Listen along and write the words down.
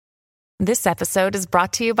This episode is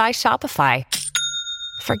brought to you by Shopify.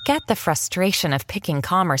 Forget the frustration of picking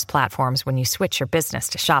commerce platforms when you switch your business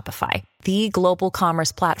to Shopify, the global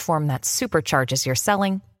commerce platform that supercharges your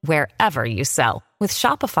selling wherever you sell. With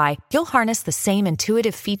Shopify, you'll harness the same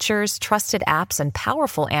intuitive features, trusted apps, and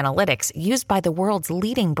powerful analytics used by the world's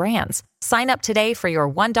leading brands. Sign up today for your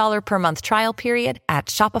 $1 per month trial period at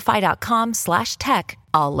shopify.com/tech,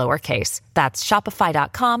 all lowercase. That's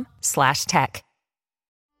shopify.com/tech.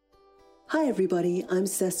 Hi everybody, I'm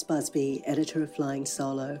Cess Busby, editor of Flying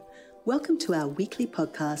Solo. Welcome to our weekly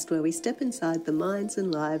podcast where we step inside the minds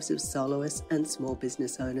and lives of soloists and small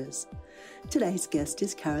business owners. Today's guest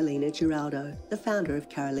is Carolina Giraldo, the founder of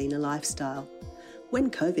Carolina Lifestyle. When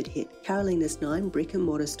COVID hit, Carolina's 9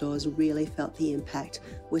 brick-and-mortar stores really felt the impact,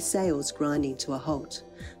 with sales grinding to a halt.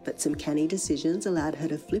 But some canny decisions allowed her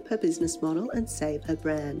to flip her business model and save her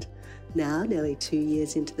brand. Now, nearly 2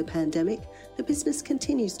 years into the pandemic, the business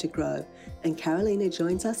continues to grow, and Carolina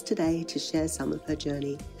joins us today to share some of her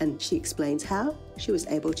journey. And she explains how she was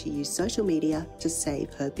able to use social media to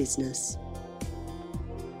save her business.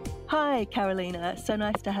 Hi, Carolina. So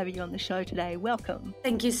nice to have you on the show today. Welcome.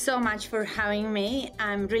 Thank you so much for having me.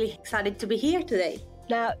 I'm really excited to be here today.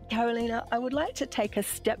 Now, Carolina, I would like to take a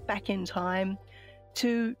step back in time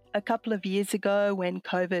to a couple of years ago when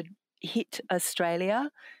COVID hit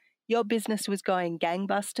Australia. Your business was going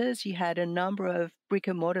gangbusters. You had a number of brick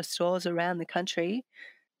and mortar stores around the country.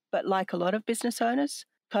 But like a lot of business owners,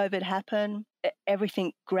 COVID happened,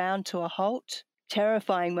 everything ground to a halt.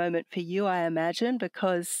 Terrifying moment for you, I imagine,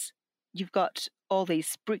 because you've got all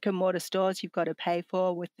these brick and mortar stores you've got to pay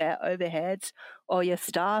for with their overheads, or your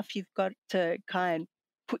staff, you've got to kind of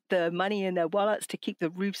put the money in their wallets to keep the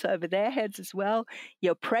roofs over their heads as well.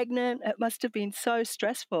 You're pregnant. It must have been so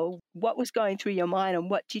stressful. What was going through your mind and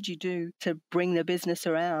what did you do to bring the business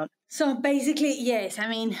around? So basically, yes. I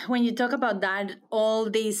mean, when you talk about that, all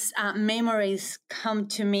these memories come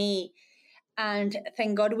to me. And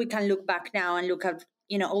thank God we can look back now and look at,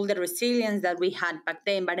 all the resilience that we had back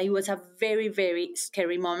then. But it was a very, very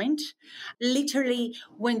scary moment. Literally,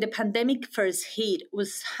 when the pandemic first hit,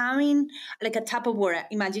 was having like a tap of water.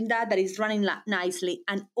 Imagine that is running nicely.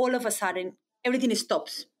 And all of a sudden, everything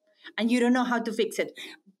stops. And you don't know how to fix it.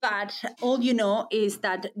 But all you know is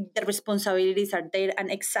that the responsibilities are there.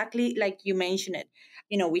 And exactly like you mentioned it,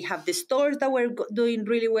 we have the stores that were doing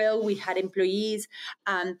really well. We had employees.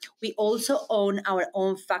 We also own our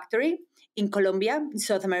own factory in Colombia, in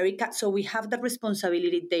South America. So we have that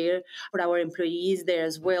responsibility there for our employees there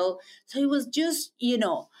as well. So it was just,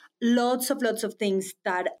 lots of things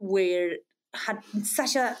that had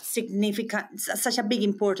such a big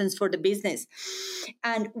importance for the business.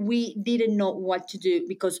 And we didn't know what to do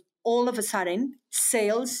because all of a sudden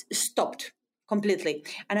sales stopped completely.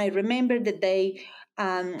 And I remember the day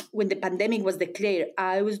when the pandemic was declared,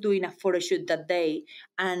 I was doing a photo shoot that day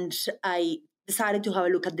and I decided to have a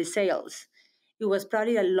look at the sales. It was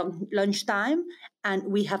probably a lunchtime and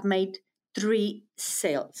we have made 3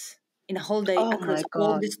 sales in a whole day across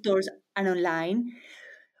all the stores and online.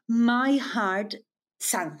 My heart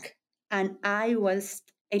sank and I was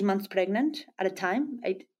 8 months pregnant at a time,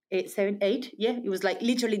 8. Yeah, it was like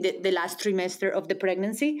literally the last trimester of the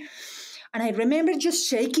pregnancy. And I remember just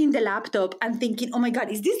shaking the laptop and thinking, oh my God,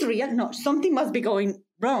 is this real? No, something must be going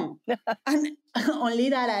wrong. And only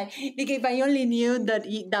that if I only knew that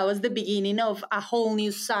that was the beginning of a whole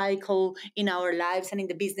new cycle in our lives and in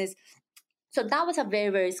the business. So that was a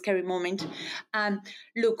very, very scary moment.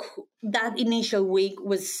 Look, that initial week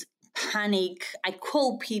was panic. I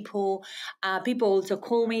called people. People also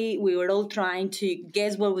called me. We were all trying to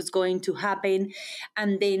guess what was going to happen.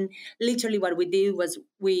 And then literally what we did was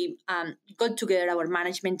we got together our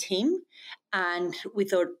management team and we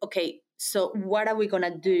thought, okay, so what are we going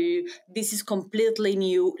to do? This is completely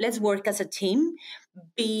new. Let's work as a team,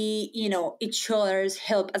 be, each other's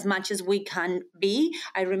help as much as we can be.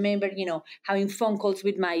 I remember, having phone calls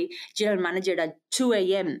with my general manager at 2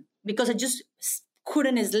 a.m. because I just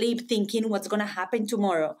couldn't sleep thinking what's going to happen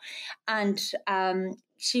tomorrow. And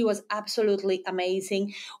she was absolutely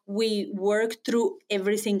amazing. We worked through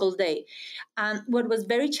every single day. And what was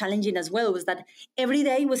very challenging as well was that every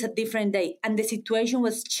day was a different day. And the situation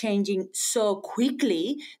was changing so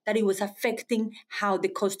quickly that it was affecting how the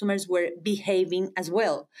customers were behaving as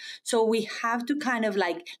well. So we have to kind of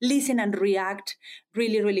like listen and react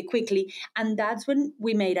really, really quickly. And that's when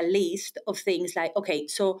we made a list of things like, okay,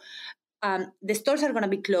 so the stores are going to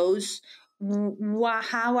be closed.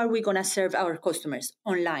 How are we going to serve our customers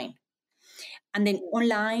online? And then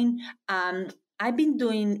online, I've been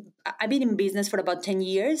in business for about 10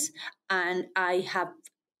 years and I have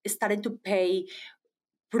started to pay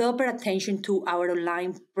proper attention to our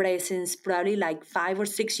online presence probably like 5 or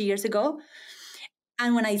 6 years ago.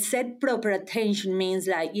 And when I said proper attention means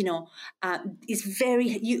like, it's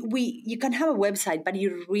very, you can have a website, but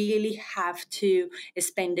you really have to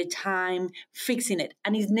spend the time fixing it.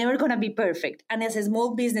 And it's never going to be perfect. And as a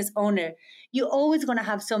small business owner, you're always going to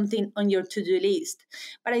have something on your to-do list.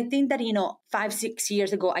 But I think that, 5, 6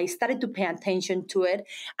 years ago, I started to pay attention to it.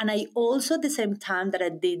 And I also, at the same time that I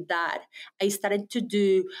did that, I started to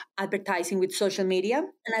do advertising with social media.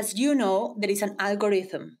 And as you know, there is an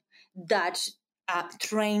algorithm that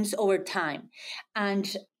trains over time.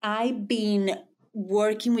 And I've been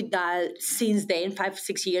working with that since then, 5,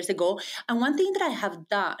 6 years ago. And one thing that I have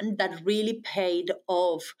done that really paid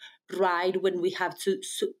off right when we have to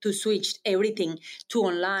switch everything to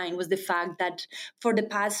online was the fact that for the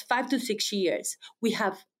past 5 to 6 years, we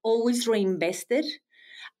have always reinvested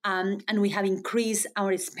and we have increased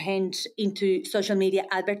our spend into social media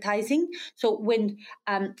advertising. So when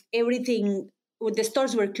everything when the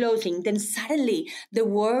stores were closing, then suddenly the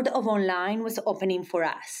world of online was opening for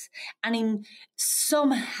us. And in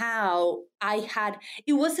somehow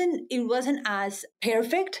it wasn't as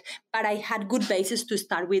perfect, but I had good basis to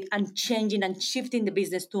start with and changing and shifting the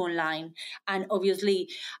business to online. And obviously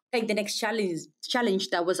take the next challenge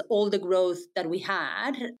that was all the growth that we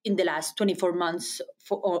had in the last 24 months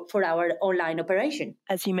for our online operation.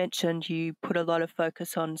 As you mentioned, you put a lot of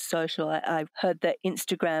focus on social. I've heard that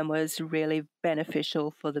Instagram was really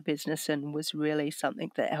beneficial for the business and was really something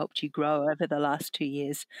that helped you grow over the last 2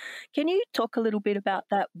 years. Can you talk a little bit about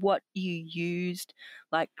that? What you used?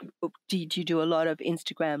 Like, did you do a lot of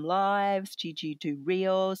Instagram lives? Did you do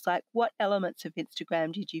reels? Like, what elements of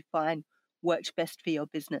Instagram did you find works best for your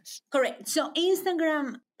business? Correct. So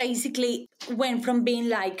Instagram basically went from being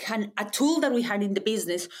like a tool that we had in the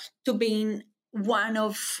business to being one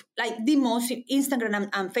of like the most Instagram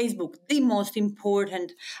and Facebook, the most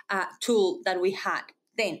important tool that we had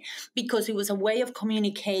then, because it was a way of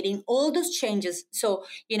communicating all those changes. So,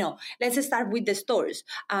 let's start with the stores.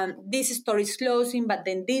 This store is closing, but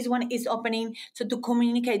then this one is opening. So to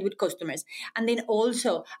communicate with customers. And then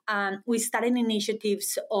also we started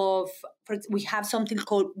initiatives we have something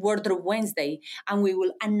called Wardrobe Wednesday, and we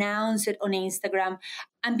will announce it on Instagram.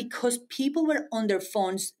 And because people were on their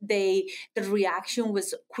phones, the reaction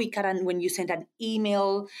was quicker than when you send an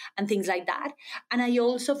email and things like that. And I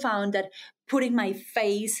also found that putting my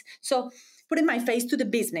face to the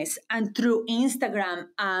business, and through Instagram,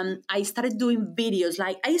 I started doing videos.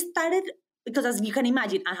 Because as you can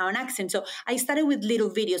imagine, I have an accent. So I started with little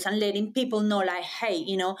videos and letting people know like, hey,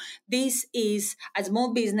 this is a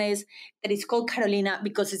small business that is called Carolina,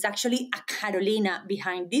 because it's actually a Carolina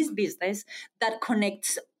behind this business that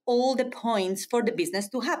connects all the points for the business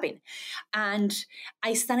to happen. And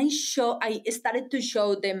I started to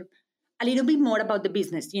show them a little bit more about the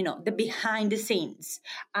business, the behind the scenes,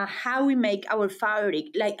 how we make our fabric,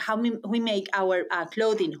 like how we make our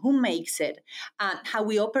clothing, who makes it, how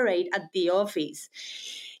we operate at the office.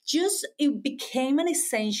 Just it became an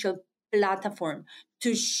essential platform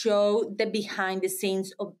to show the behind the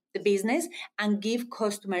scenes of the business and give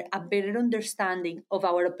customer a better understanding of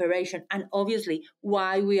our operation and obviously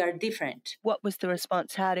why we are different. What was the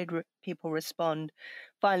response? How did people respond?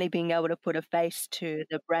 Finally being able to put a face to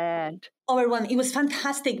the brand. Overwhelmed. It was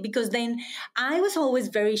fantastic because then I was always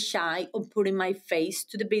very shy of putting my face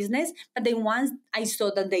to the business. But then once I saw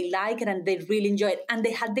that they like it and they really enjoy it and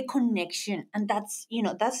they had the connection, and that's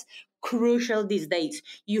crucial these days.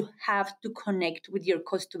 You have to connect with your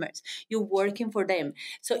customers. You're working for them.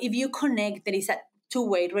 So if you connect, there is a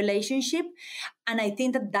two-way relationship. And I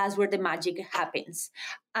think that that's where the magic happens.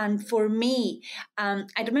 And for me, I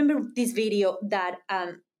remember this video that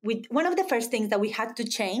with one of the first things that we had to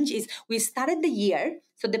change is we started the year,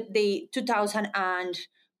 so the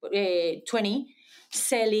 2020,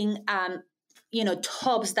 selling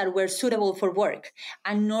tops that were suitable for work.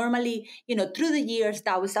 And normally, through the years,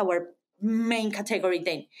 that was our main category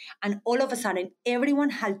then. And all of a sudden,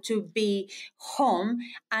 everyone had to be home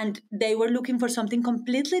and they were looking for something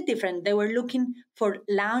completely different. They were looking for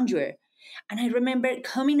loungewear. And I remember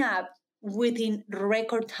coming up within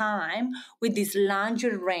record time with this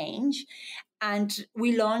loungewear range. And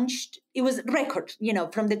we launched, it was record,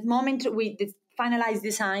 from the moment we finalized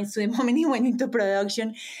designs to the moment it went into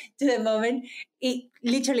production to the moment it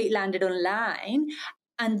literally landed online.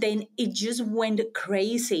 And then it just went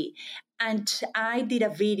crazy. And I did a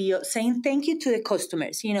video saying thank you to the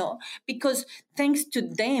customers, because thanks to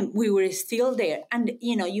them, we were still there. And,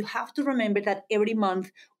 you have to remember that every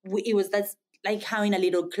month that's like having a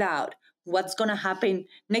little cloud. what's going to happen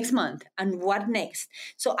next month and what next.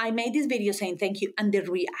 So I made this video saying thank you, and the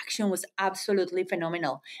reaction was absolutely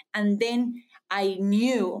phenomenal. And then I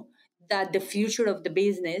knew that the future of the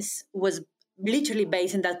business was literally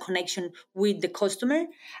based in that connection with the customer.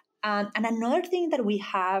 And another thing that we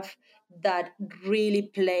have that really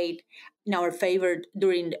played in our favor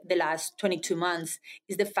during the last 22 months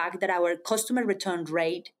is the fact that our customer return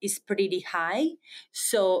rate is pretty high.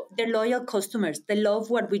 So they're loyal customers. They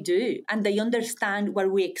love what we do and they understand where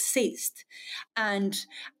we exist. And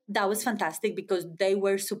that was fantastic because they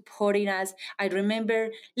were supporting us. I remember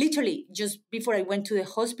literally just before I went to the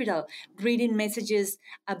hospital, reading messages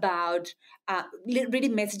about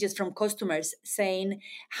reading messages from customers saying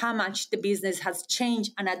how much the business has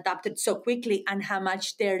changed and adapted so quickly and how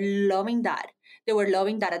much they're loving that. They were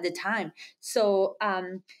loving that at the time. So,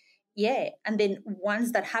 yeah. And then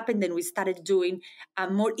once that happened, then we started doing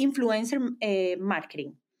more influencer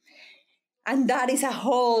marketing. And that is a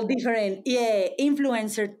whole different, yeah,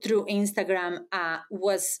 influencer through Instagram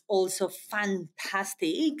was also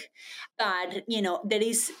fantastic. But,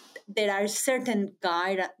 there are certain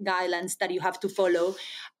guidelines that you have to follow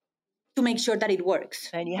to make sure that it works.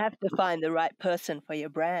 And you have to find the right person for your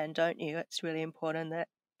brand, don't you? It's really important that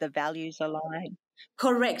the values align.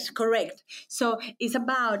 Correct. So it's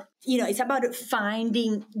about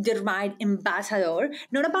finding the right ambassador,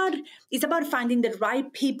 not about, it's about finding the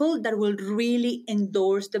right people that will really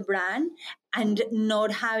endorse the brand and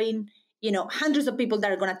not having, hundreds of people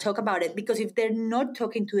that are going to talk about it. Because if they're not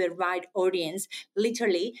talking to the right audience,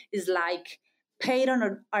 literally is like paid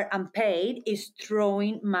or unpaid is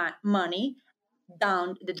throwing money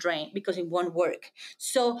down the drain because it won't work.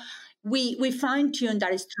 So we fine tuned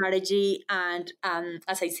that strategy, and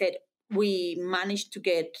as I said, we managed to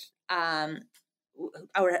get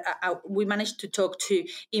we managed to talk to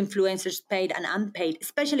influencers paid and unpaid,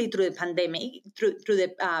 especially through the pandemic, through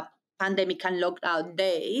the pandemic and lockdown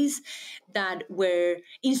days that were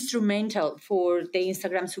instrumental for the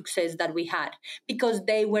Instagram success that we had because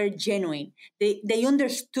they were genuine. They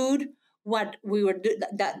understood what we were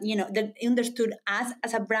that understood us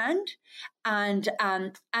as a brand, and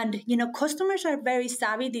customers are very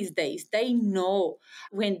savvy these days. They know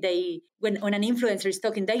when an influencer is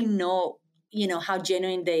talking, they know how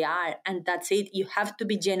genuine they are, and that's it. You have to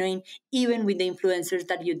be genuine even with the influencers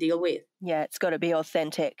that you deal with. Yeah, it's got to be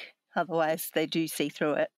authentic, otherwise they do see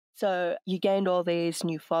through it. So you gained all these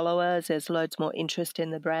new followers, there's loads more interest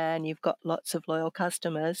in the brand, you've got lots of loyal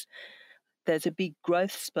customers, there's a big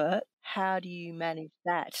growth spurt. How do you manage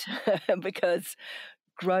that? Because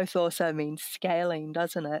growth also means scaling,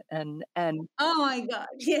 doesn't it? And oh my God,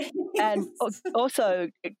 yes. And also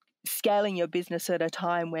scaling your business at a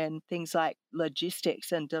time when things like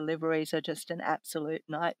logistics and deliveries are just an absolute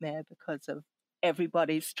nightmare because of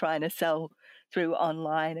everybody's trying to sell through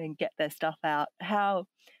online and get their stuff out. How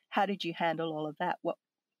did you handle all of that?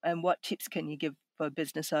 What tips can you give for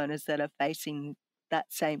business owners that are facing that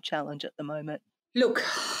same challenge at the moment? Look,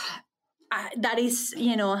 that is,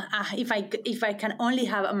 if I can only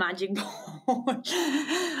have a magic ball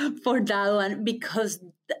for that one, because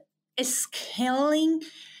scaling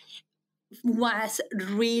was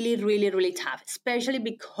really, really, really tough, especially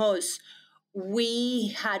because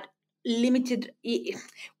we had limited.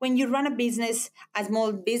 When you run a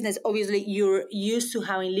small business, obviously you're used to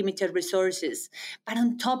having limited resources, but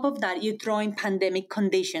on top of that you throw in pandemic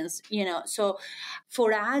conditions. So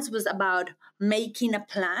for us was about making a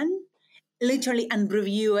plan literally and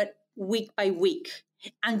review it week by week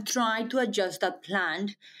and try to adjust that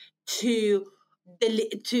plan to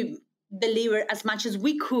to deliver as much as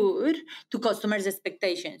we could to customers'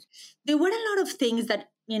 expectations. There were a lot of things that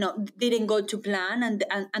didn't go to plan,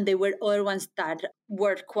 and there were other ones that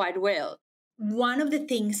worked quite well. One of the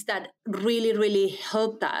things that really, really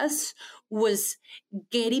helped us was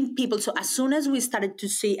getting people. So as soon as we started to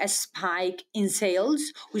see a spike in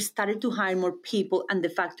sales, we started to hire more people in the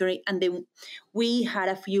factory, and then we had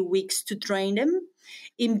a few weeks to train them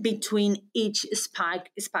in between each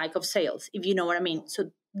spike of sales, if you know what I mean.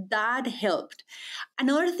 So that helped.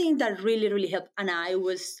 Another thing that really, really helped, and I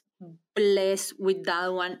was blessed with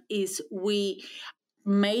that one, is we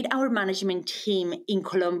made our management team in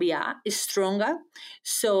Colombia stronger.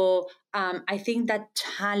 So I think that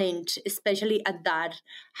talent, especially at that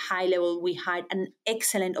high level, we had an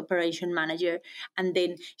excellent operation manager, and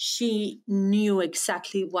then she knew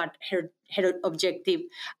exactly what her objective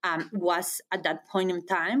was at that point in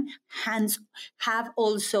time. Hence, have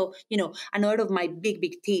also, another of my big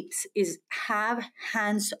tips is have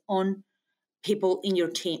hands-on people in your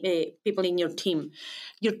team.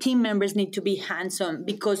 Your team members need to be hands-on,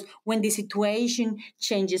 because when the situation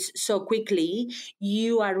changes so quickly,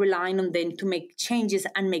 you are relying on them to make changes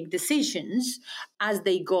and make decisions as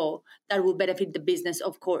they go that will benefit the business,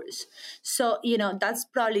 of course. So, that's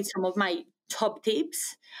probably some of my top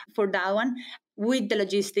tips for that one. With the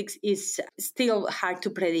logistics is still hard to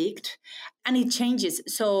predict, and it changes,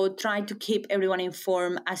 so try to keep everyone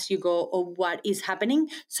informed as you go of what is happening.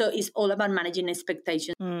 So it's all about managing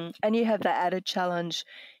expectations. And you have the added challenge,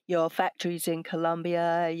 your factories in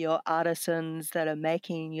Colombia, your artisans that are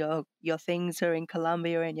making your things are in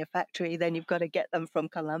Colombia in your factory, then you've got to get them from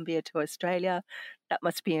Colombia to Australia. That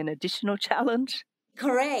must be an additional challenge.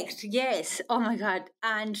 Correct. Yes. Oh my God.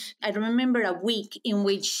 And I remember a week in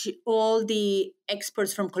which all the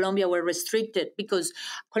exports from Colombia were restricted because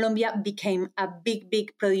Colombia became a big,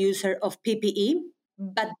 big producer of PPE.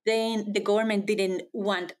 But then the government didn't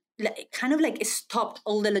want, kind of like stopped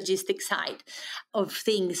all the logistic side of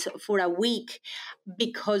things for a week,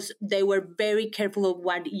 because they were very careful of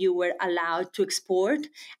what you were allowed to export.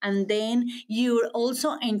 And then you're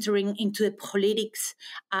also entering into the politics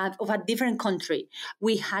of a different country.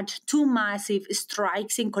 We had two massive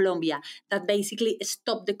strikes in Colombia that basically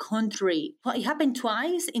stopped the country. Well, it happened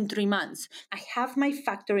twice in 3 months. I have my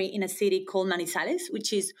factory in a city called Manizales,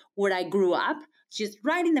 which is where I grew up, just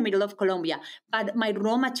right in the middle of Colombia. But my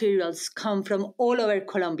raw materials come from all over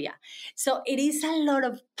Colombia. So it is a lot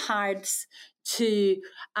of parts it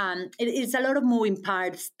is a lot of moving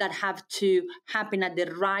parts that have to happen at the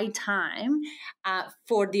right time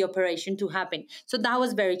for the operation to happen. So that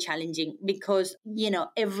was very challenging because,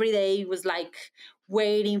 every day was like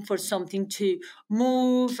waiting for something to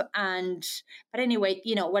move. But anyway,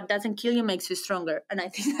 what doesn't kill you makes you stronger. And I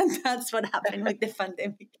think that's what happened with the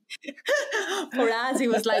pandemic. For us, it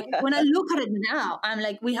was like, when I look at it now, I'm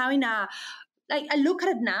like, I look at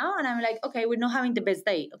it now and I'm like, okay, we're not having the best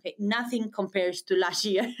day. Okay, nothing compares to last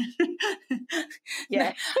year.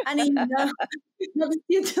 Yeah. And it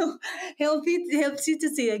helps you to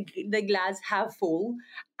see the glass half full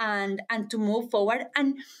and to move forward.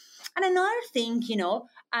 And another thing,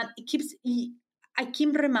 I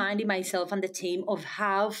keep reminding myself and the team of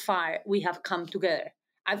how far we have come together.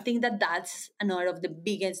 I think that's another of the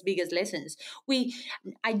biggest lessons.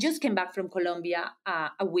 I just came back from Colombia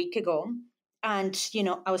a week ago, and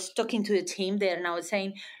I was talking to the team there, and I was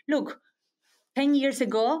saying, look, 10 years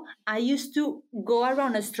ago, I used to go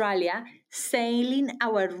around Australia selling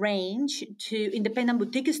our range to independent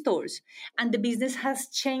boutique stores. And the business has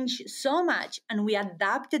changed so much and we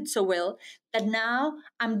adapted so well that now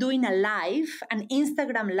I'm doing an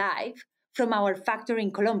Instagram live from our factory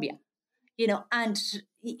in Colombia, and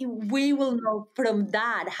we will know from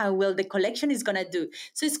that how well the collection is going to do.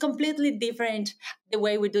 So it's completely different the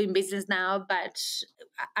way we're doing business now, but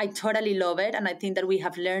I totally love it. And I think that we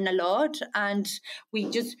have learned a lot and we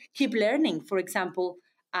just keep learning. For example,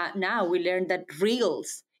 now we learned that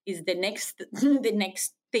Reels is the next, the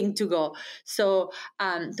next thing to go. So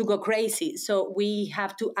to go crazy. So we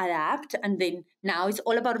have to adapt. And then now it's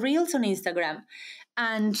all about Reels on Instagram.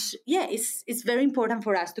 And yeah, it's very important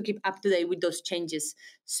for us to keep up to date with those changes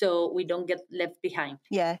so we don't get left behind.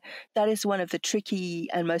 Yeah, that is one of the tricky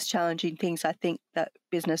and most challenging things I think that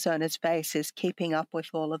business owners face, is keeping up with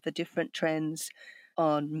all of the different trends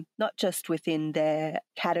on not just within their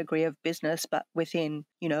category of business, but within,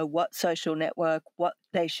 what social network, what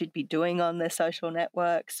they should be doing on their social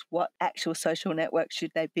networks, what actual social networks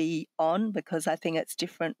should they be on, because I think it's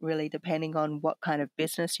different really depending on what kind of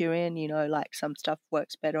business you're in. Like some stuff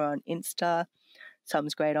works better on Insta,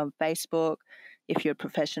 some's great on Facebook. If you're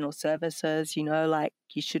professional services, like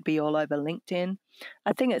you should be all over LinkedIn.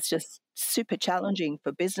 I think it's just super challenging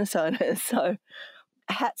for business owners. So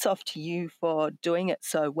hats off to you for doing it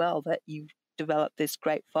so well that you've developed this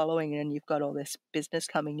great following and you've got all this business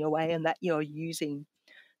coming your way, and that you're using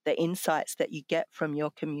the insights that you get from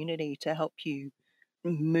your community to help you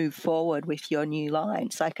move forward with your new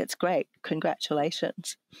lines. Like, it's great.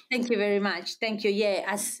 Congratulations. Thank you very much. Thank you. Yeah,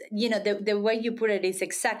 as you know, the way you put it is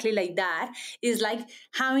exactly like that. It's like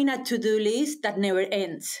having a to-do list that never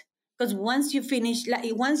ends. Because once you finish,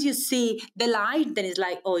 once you see the light, then it's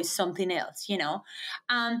like, oh, it's something else.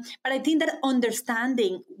 But I think that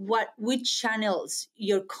understanding which channels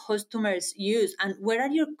your customers use and where are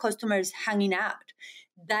your customers hanging out,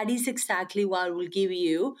 that is exactly what will give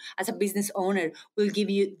you, as a business owner, will give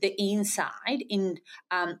you the insight in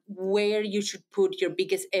where you should put your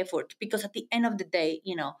biggest effort. Because at the end of the day,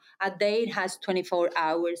 a day has 24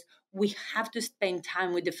 hours. we have to spend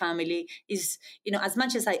time with the family. Is, as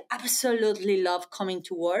much as I absolutely love coming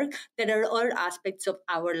to work, there are other aspects of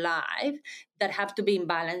our life that have to be in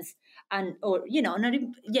balance, and or not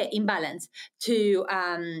in balance to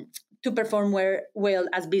perform well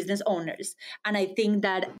as business owners. And I think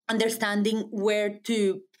that understanding where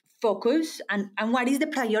to focus and what is the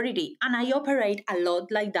priority. And I operate a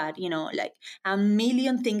lot like that, like a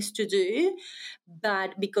million things to do,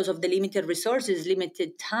 but because of the limited resources,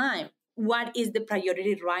 limited time, what is the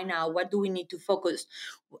priority right now? What do we need to focus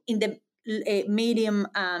in the medium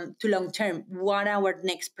to long term? What are our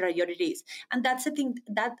next priorities? And that's the thing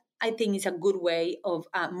that I think is a good way of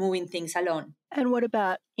moving things along. And what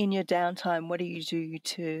about in your downtime? What do you do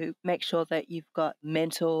to make sure that you've got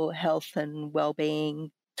mental health and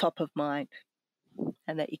well-being top of mind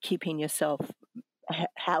and that you're keeping yourself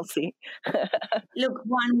healthy? Look,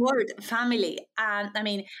 one word, family. I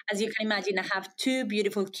mean, as you can imagine, I have two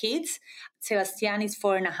beautiful kids. Sebastian is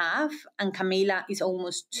 4.5, and Camila is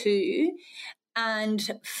almost 2. And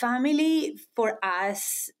family for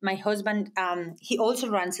us, my husband, he also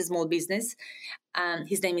runs a small business.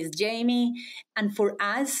 His name is Jamie. And for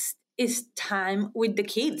us, is time with the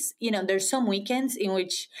kids. There's some weekends in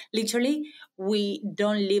which literally we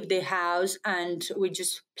don't leave the house and we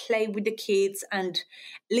just play with the kids and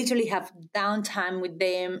literally have downtime with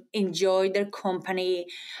them, enjoy their company,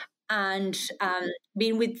 and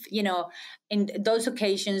being with, in those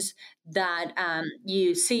occasions that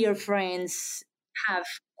you see your friends, have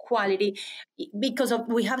quality, because of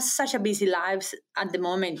we have such a busy lives at the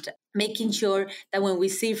moment, making sure that when we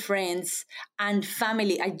see friends and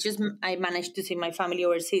family, I managed to see my family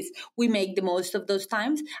overseas, we make the most of those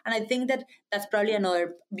times. And I think that that's probably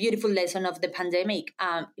another beautiful lesson of the pandemic.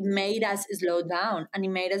 It made us slow down, and it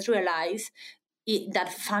made us realize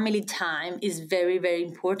that family time is very, very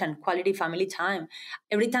important. Quality family time.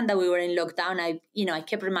 Every time that we were in lockdown, I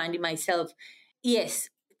kept reminding myself, yes,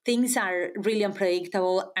 things are really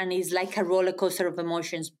unpredictable and it's like a roller coaster of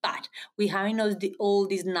emotions, but we having all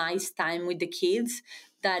this nice time with the kids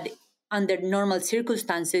that under normal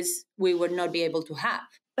circumstances we would not be able to have.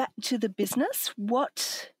 Back to the business,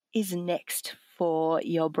 what is next for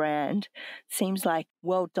your brand? Seems like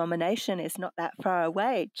world domination is not that far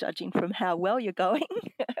away, judging from how well you're going.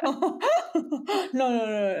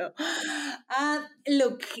 No.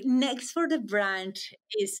 Look, next for the brand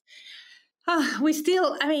is we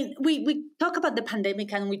still, I mean, we talk about the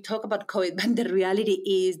pandemic and we talk about COVID, but the reality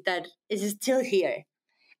is that it's still here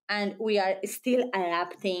and we are still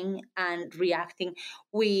adapting and reacting.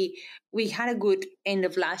 We had a good end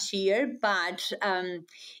of last year, but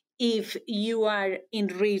if you are in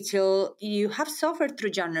retail, you have suffered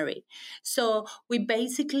through January. So we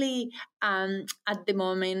basically, at the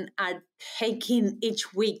moment, are taking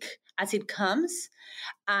each week as it comes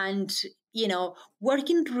and,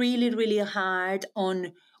 working really, really hard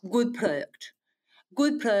on good product.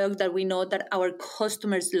 Good product that we know that our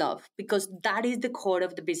customers love, because that is the core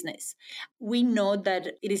of the business. We know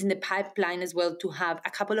that it is in the pipeline as well to have a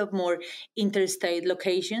couple of more interstate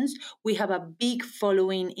locations. We have a big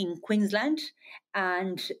following in Queensland,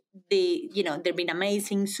 and they've been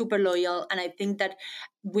amazing, super loyal, and I think that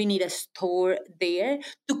we need a store there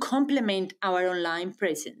to complement our online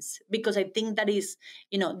presence, because I think that is,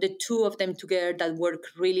 the two of them together that work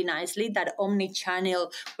really nicely, that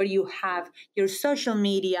omni-channel where you have your social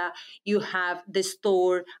media, you have the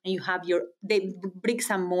store, and you have the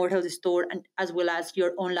bricks and mortar store, and as well as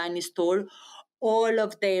your online store, all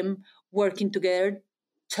of them working together,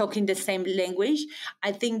 talking the same language.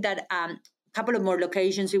 I think that couple of more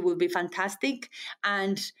locations, it will be fantastic.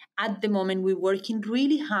 And at the moment, we're working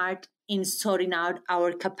really hard in sorting out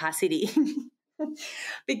our capacity.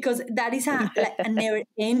 Because that is a never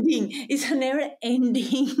ending, it's a never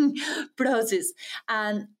ending process.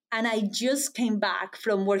 And I just came back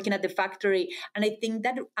from working at the factory, and I think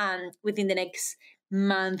that within the next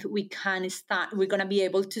month we're going to be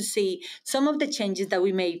able to see some of the changes that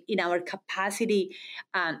we made in our capacity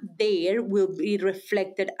there will be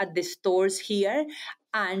reflected at the stores here,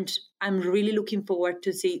 and I'm really looking forward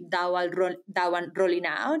to see that one rolling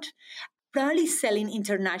out. Probably selling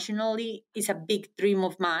internationally is a big dream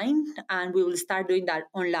of mine, and we will start doing that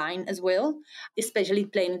online as well, especially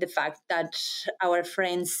playing the fact that our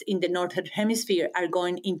friends in the Northern Hemisphere are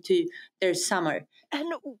going into their summer.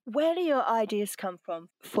 And where do your ideas come from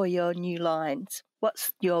for your new lines?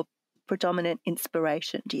 What's your predominant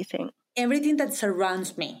inspiration, do you think? everything that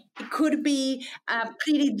surrounds me. It could be a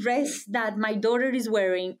pretty dress that my daughter is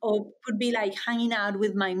wearing, or could be like hanging out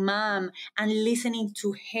with my mom and listening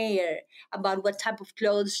to her about what type of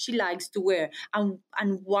clothes she likes to wear and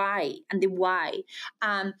why and the why.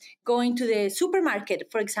 Going to the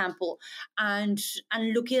supermarket, for example, and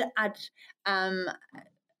um,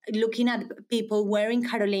 looking at people wearing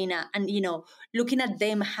Carolina, and looking at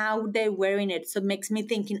them how they're wearing it, so gets me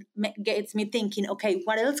thinking, okay,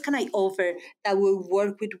 what else can I offer that will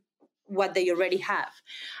work with what they already have.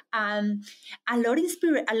 um a lot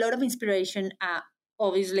of inspiration,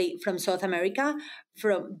 obviously from South America,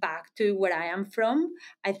 from back to where I am from.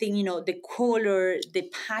 I think the color,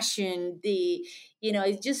 the passion, the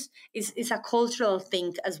it's a cultural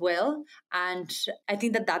thing as well. And I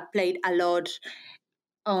think that played a lot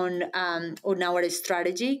on our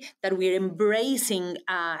strategy, that we're embracing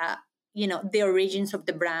the origins of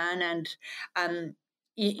the brand. And um,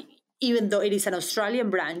 e- even though it is an Australian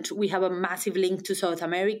brand, we have a massive link to South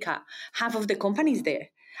America. Half of the companies there,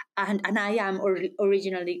 and I am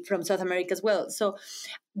originally from South America as well. So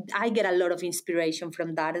I get a lot of inspiration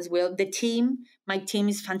from that as well. My team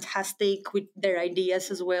is fantastic with their ideas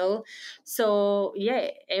as well. So yeah,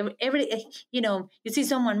 you see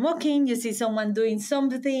someone walking, you see someone doing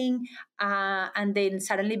something, and then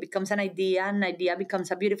suddenly becomes an idea, and an idea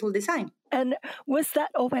becomes a beautiful design. And was that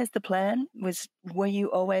always the plan? Were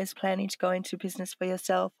you always planning to go into business for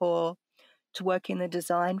yourself, or to work in the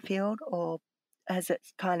design field, or has it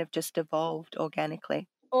kind of just evolved organically?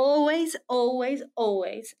 Always, always,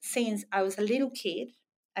 always, since I was a little kid.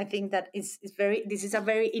 I think that this is a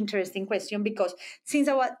very interesting question, because since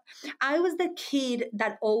I was the kid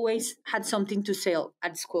that always had something to sell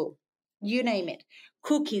at school. You name it: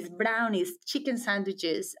 cookies, brownies, chicken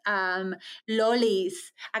sandwiches,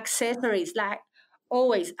 lollies, accessories, like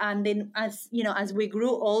always. And then, as we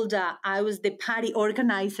grew older, I was the party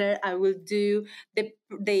organizer. I will do the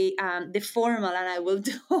formal, and I will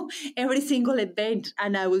do every single event,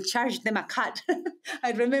 and I will charge them a cut.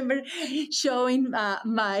 I remember showing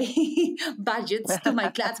my budgets to my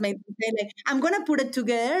classmates and saying, like, I'm gonna put it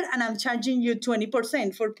together, and I'm charging you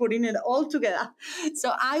 20% for putting it all together.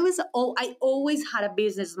 So I always had a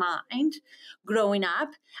business mind growing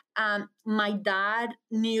up. My dad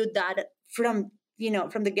knew that from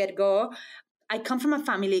the get-go. I come from a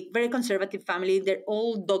family, very conservative family. They're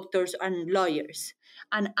all doctors and lawyers.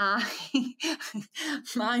 And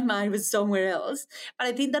my mind was somewhere else. But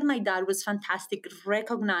I think that my dad was fantastic,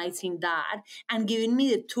 recognizing that and giving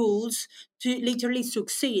me the tools to literally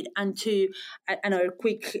succeed. And another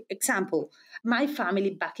quick example, my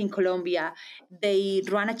family back in Colombia, they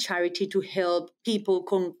run a charity to help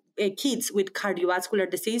kids with cardiovascular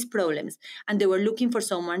disease problems, and they were looking for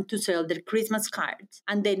someone to sell their Christmas cards.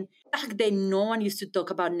 And then back then, no one used to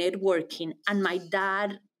talk about networking, and my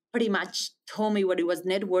dad pretty much told me what it was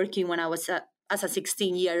networking when I was as a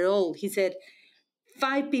 16-year-old. He said,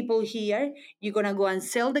 5 people here, you're going to go and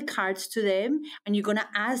sell the cards to them, and you're going to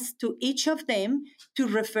ask to each of them to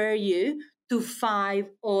refer you to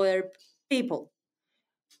 5 other people.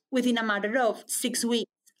 Within a matter of 6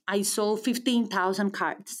 weeks, I sold 15,000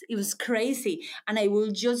 cards. It was crazy. And I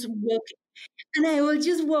will just walk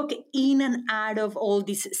in and out of all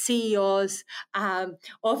these CEOs'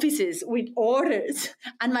 offices with orders.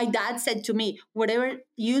 And my dad said to me, whatever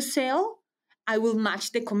you sell, I will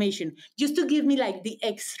match the commission, just to give me like the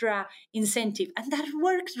extra incentive. And that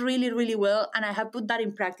works really, really well. And I have put that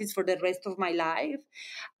in practice for the rest of my life.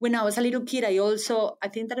 When I was a little kid, I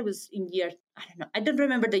think that it was in year, I don't know, I don't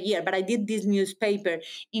remember the year, but I did this newspaper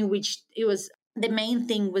in which it was, the main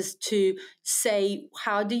thing was to say,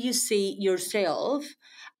 how do you see yourself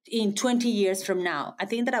in 20 years from now? I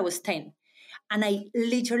think that I was 10. And I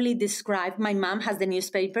literally described, my mom has the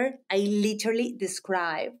newspaper. I literally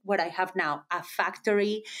describe what I have now: a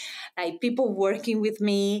factory, like people working with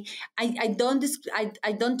me. I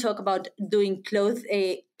don't talk about doing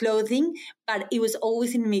clothing, but it was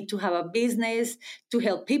always in me to have a business, to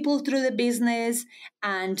help people through the business,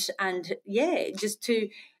 and yeah, just to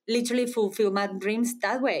literally fulfill my dreams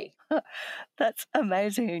that way. That's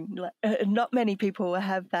amazing. Not many people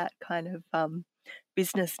have that kind of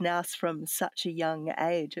business nous from such a young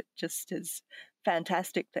age. It just is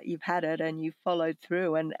fantastic that you've had it and you've followed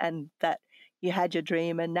through, and that you had your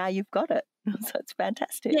dream and now you've got it. So it's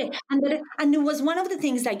fantastic. Yeah, and it was one of the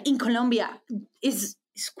things, like in Colombia, is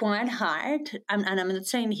quite hard, and I'm not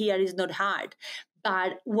saying here is not hard,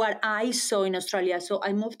 but what I saw in Australia. So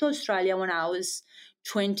I moved to Australia when I was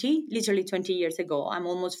 20, literally 20 years ago. I'm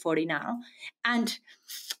almost 40 now, and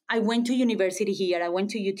I went to university here. I went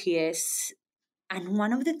to UTS, and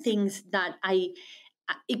one of the things that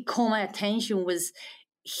it caught my attention was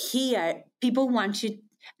here. People want you,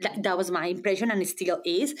 that was my impression and it still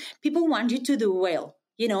is. People want you to do well,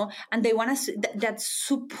 and they want us, that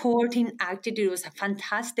supporting attitude was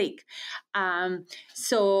fantastic.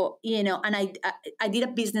 So, and I did a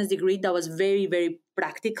business degree that was very, very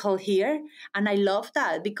practical here. And I love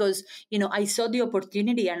that because, I saw the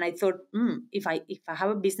opportunity and I thought, if I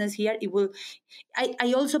have a business here, it will,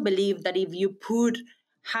 I also believe that if you put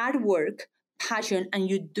hard work, passion, and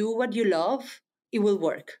you do what you love, it will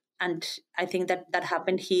work. And I think that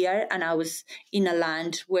happened here. And I was in a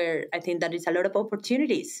land where I think that is a lot of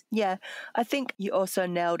opportunities. Yeah, I think you also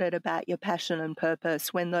nailed it about your passion and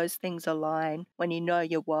purpose. When those things align, when you know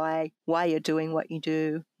your why you're doing what you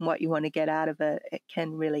do, what you want to get out of it, it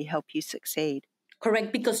can really help you succeed.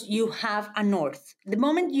 Correct, because you have a north. The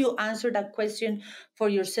moment you answer that question for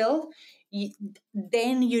yourself,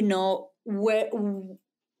 then you know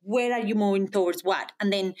where are you moving towards what,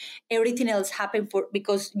 and then everything else happen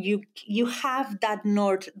because you have that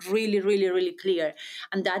north really, really, really clear,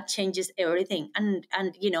 and that changes everything. And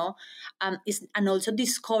and also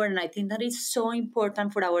discover, and I think that is so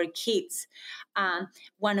important for our kids.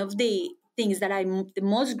 One of the things that I'm the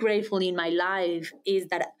most grateful in my life is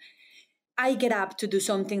that I get up to do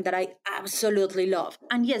something that I absolutely love.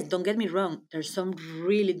 And yes, don't get me wrong, there's some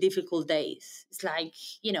really difficult days. It's like,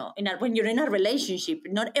 when you're in a relationship,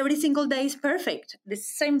 not every single day is perfect. The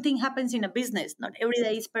same thing happens in a business. Not every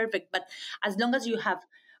day is perfect, but as long as you have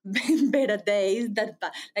better days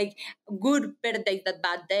like good better days than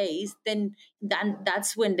bad days, then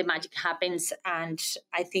that's when the magic happens. And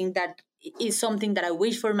I think that is something that I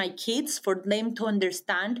wish for my kids, for them to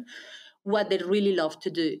understand what they really love to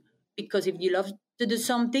do. Because if you love to do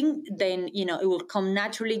something, then it will come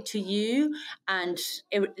naturally to you, and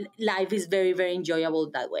life is very, very enjoyable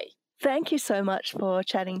that way. Thank you so much for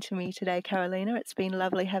chatting to me today, Carolina. It's been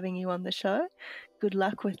lovely having you on the show. Good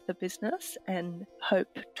luck with the business, and hope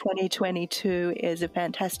 2022 is a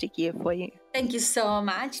fantastic year for you. Thank you so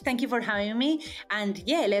much. Thank you for having me. And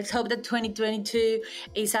yeah, let's hope that 2022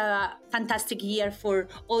 is a fantastic year for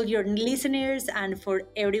all your listeners and for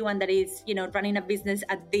everyone that is, running a business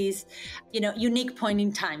at this, unique point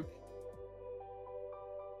in time.